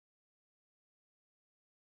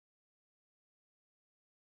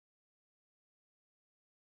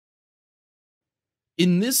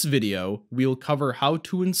In this video, we'll cover how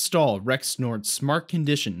to install Rexnord Smart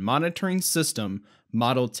Condition Monitoring System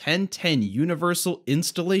Model 1010 Universal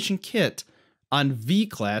Installation Kit on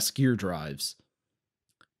V-Class Gear Drives.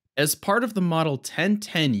 As part of the Model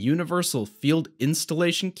 1010 Universal Field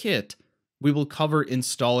Installation Kit, we will cover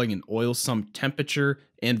installing an oil sump temperature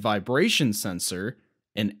and vibration sensor,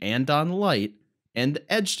 an Andon light, and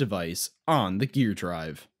the edge device on the gear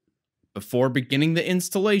drive. Before beginning the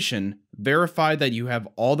installation, verify that you have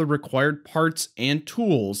all the required parts and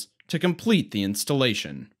tools to complete the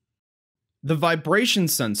installation. The vibration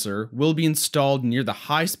sensor will be installed near the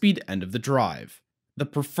high-speed end of the drive. The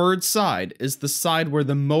preferred side is the side where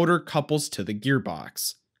the motor couples to the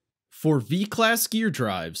gearbox. For V-Class gear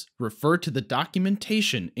drives, refer to the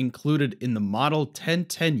documentation included in the Model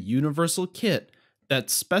 1010 Universal Kit that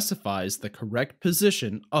specifies the correct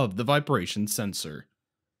position of the vibration sensor.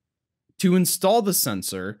 To install the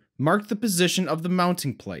sensor, mark the position of the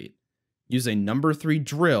mounting plate. Use a number 3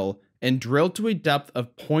 drill and drill to a depth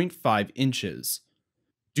of 0.5 inches.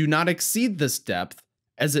 Do not exceed this depth,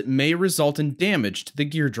 as it may result in damage to the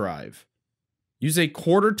gear drive. Use a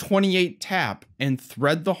quarter 28 tap and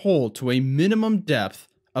thread the hole to a minimum depth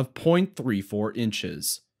of 0.34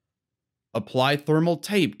 inches. Apply thermal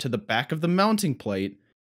tape to the back of the mounting plate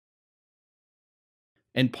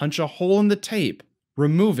and punch a hole in the tape,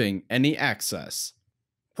 removing any excess.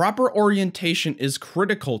 Proper orientation is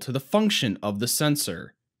critical to the function of the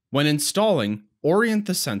sensor. When installing, orient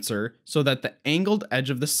the sensor so that the angled edge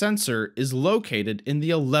of the sensor is located in the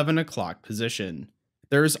 11 o'clock position.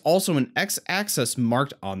 There is also an X-axis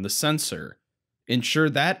marked on the sensor. Ensure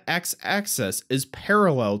that X-axis is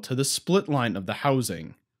parallel to the split line of the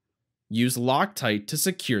housing. Use Loctite to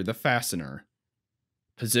secure the fastener.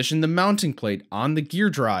 Position the mounting plate on the gear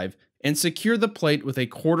drive and secure the plate with a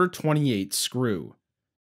quarter 28 screw.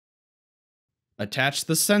 Attach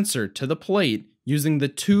the sensor to the plate using the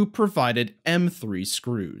 2 provided M3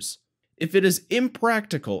 screws. If it is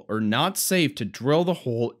impractical or not safe to drill the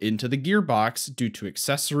hole into the gearbox due to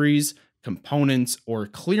accessories, components, or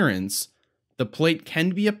clearance, the plate can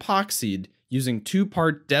be epoxied using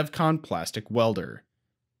 2-part Devcon plastic welder.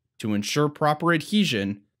 To ensure proper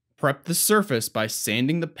adhesion, prep the surface by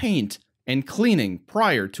sanding the paint and cleaning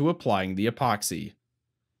prior to applying the epoxy.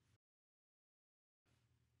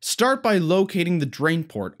 Start by locating the drain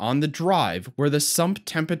port on the drive where the sump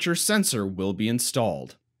temperature sensor will be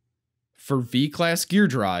installed. For V-Class gear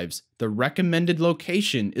drives, the recommended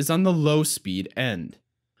location is on the low-speed end.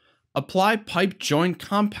 Apply pipe joint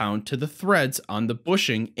compound to the threads on the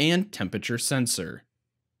bushing and temperature sensor.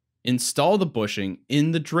 Install the bushing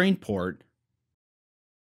in the drain port,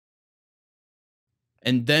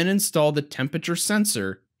 and then install the temperature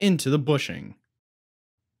sensor into the bushing.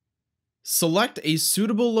 Select a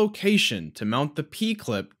suitable location to mount the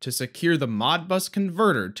P-clip to secure the Modbus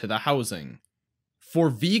converter to the housing. For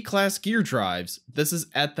V-Class gear drives, this is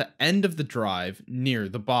at the end of the drive near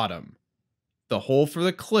the bottom. The hole for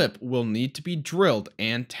the clip will need to be drilled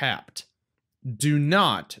and tapped. Do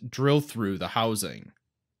not drill through the housing.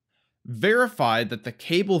 Verify that the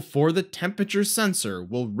cable for the temperature sensor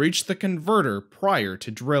will reach the converter prior to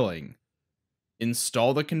drilling.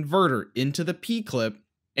 Install the converter into the P-clip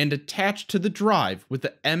and attach to the drive with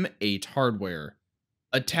the M8 hardware.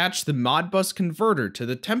 Attach the Modbus converter to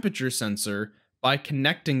the temperature sensor by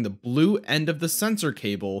connecting the blue end of the sensor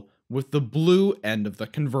cable with the blue end of the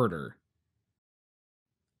converter.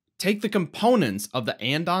 Take the components of the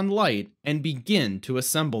Andon light and begin to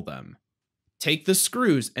assemble them. Take the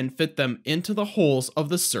screws and fit them into the holes of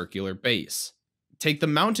the circular base. Take the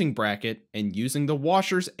mounting bracket and, using the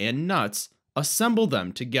washers and nuts, assemble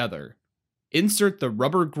them together. Insert the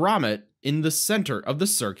rubber grommet in the center of the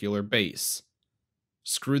circular base.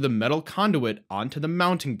 Screw the metal conduit onto the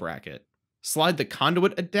mounting bracket. Slide the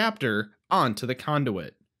conduit adapter onto the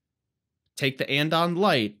conduit. Take the Andon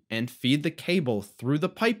light and feed the cable through the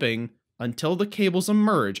piping until the cables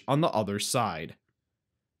emerge on the other side.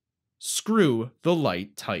 Screw the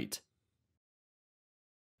light tight.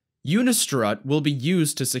 Unistrut will be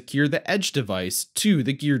used to secure the edge device to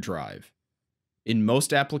the gear drive. In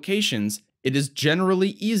most applications, it is generally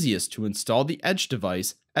easiest to install the edge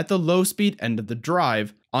device at the low-speed end of the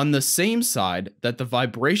drive on the same side that the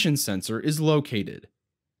vibration sensor is located.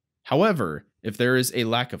 However, if there is a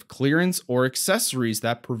lack of clearance or accessories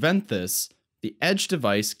that prevent this, the edge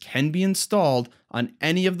device can be installed on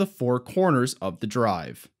any of the 4 corners of the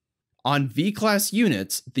drive. On V-Class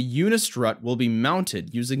units, the Unistrut will be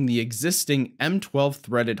mounted using the existing M12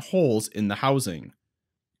 threaded holes in the housing.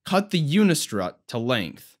 Cut the Unistrut to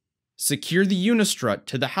length. Secure the Unistrut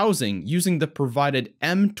to the housing using the provided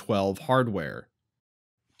M12 hardware.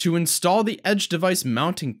 To install the edge device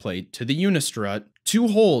mounting plate to the unistrut, 2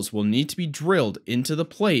 holes will need to be drilled into the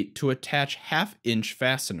plate to attach 1/2-inch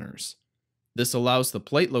fasteners. This allows the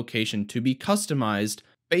plate location to be customized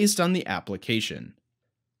based on the application.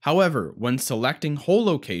 However, when selecting hole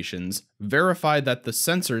locations, verify that the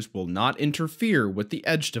sensors will not interfere with the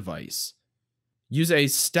edge device. Use a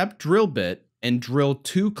step drill bit and drill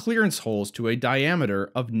 2 clearance holes to a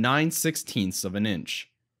diameter of 9/16 of an inch.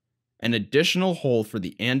 An additional hole for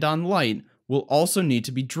the Andon light will also need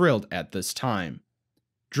to be drilled at this time.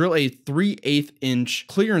 Drill a 3/8 inch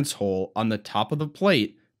clearance hole on the top of the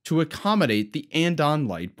plate to accommodate the Andon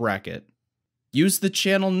light bracket. Use the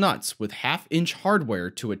channel nuts with 1/2-inch hardware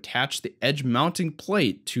to attach the edge mounting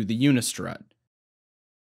plate to the unistrut.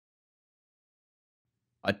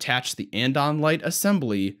 Attach the Andon light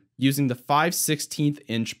assembly using the 5/16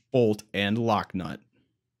 inch bolt and lock nut.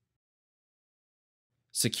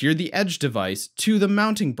 Secure the edge device to the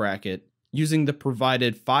mounting bracket using the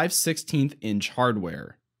provided 5/16 inch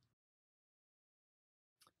hardware.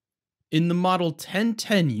 In the Model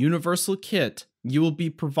 1010 Universal Kit, you will be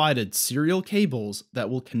provided serial cables that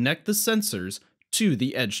will connect the sensors to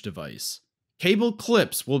the edge device. Cable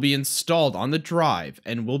clips will be installed on the drive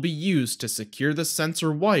and will be used to secure the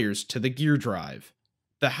sensor wires to the gear drive.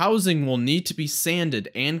 The housing will need to be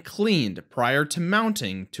sanded and cleaned prior to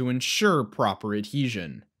mounting to ensure proper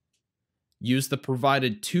adhesion. Use the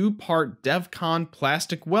provided 2-part DevCon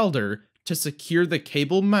plastic welder to secure the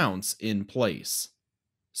cable mounts in place.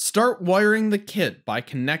 Start wiring the kit by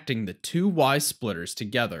connecting the 2 Y splitters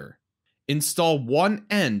together. Install one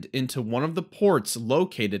end into one of the ports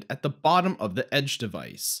located at the bottom of the edge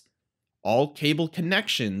device. All cable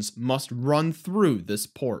connections must run through this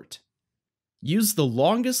port. Use the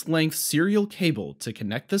longest length serial cable to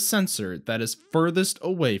connect the sensor that is furthest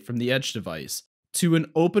away from the edge device to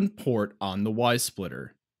an open port on the Y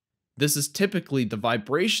splitter. This is typically the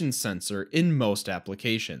vibration sensor in most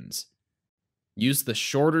applications. Use the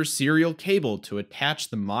shorter serial cable to attach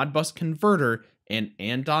the Modbus converter and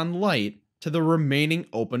Andon light to the remaining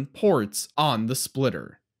open ports on the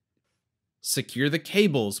splitter. Secure the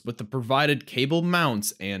cables with the provided cable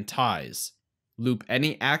mounts and ties. Loop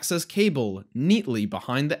any access cable neatly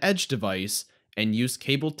behind the edge device and use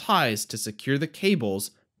cable ties to secure the cables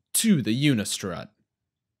to the unistrut.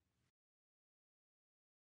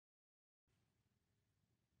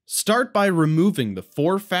 Start by removing the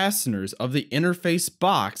 4 fasteners of the interface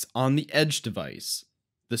box on the edge device.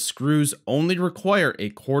 The screws only require a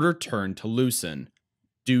 1/4 turn to loosen.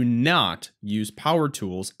 Do not use power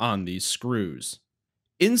tools on these screws.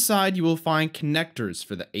 Inside you will find connectors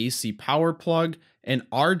for the AC power plug and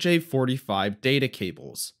RJ45 data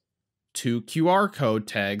cables. 2 QR code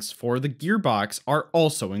tags for the gearbox are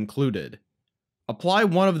also included. Apply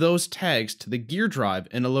one of those tags to the gear drive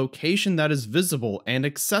in a location that is visible and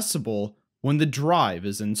accessible when the drive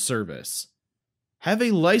is in service. Have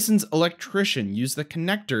a licensed electrician use the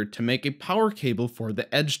connector to make a power cable for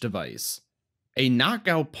the edge device. A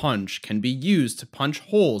knockout punch can be used to punch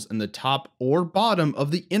holes in the top or bottom of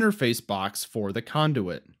the interface box for the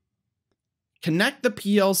conduit. Connect the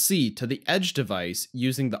PLC to the edge device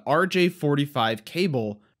using the RJ45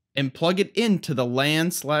 cable and plug it into the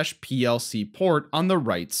LAN/PLC port on the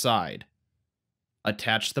right side.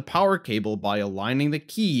 Attach the power cable by aligning the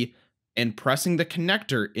key and pressing the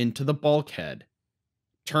connector into the bulkhead.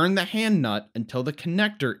 Turn the hand nut until the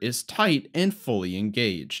connector is tight and fully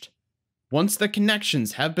engaged. Once the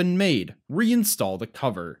connections have been made, reinstall the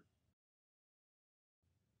cover.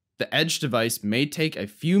 The edge device may take a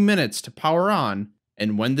few minutes to power on,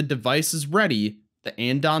 and when the device is ready, the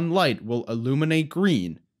Andon light will illuminate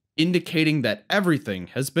green, indicating that everything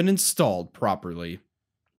has been installed properly.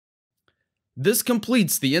 This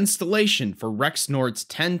completes the installation for Rexnord's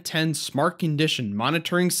 1010 Smart Condition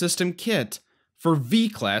Monitoring System Kit for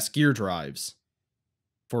V-Class Gear Drives.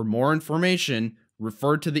 For more information,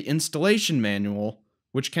 refer to the installation manual,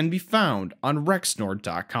 which can be found on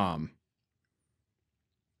Rexnord.com.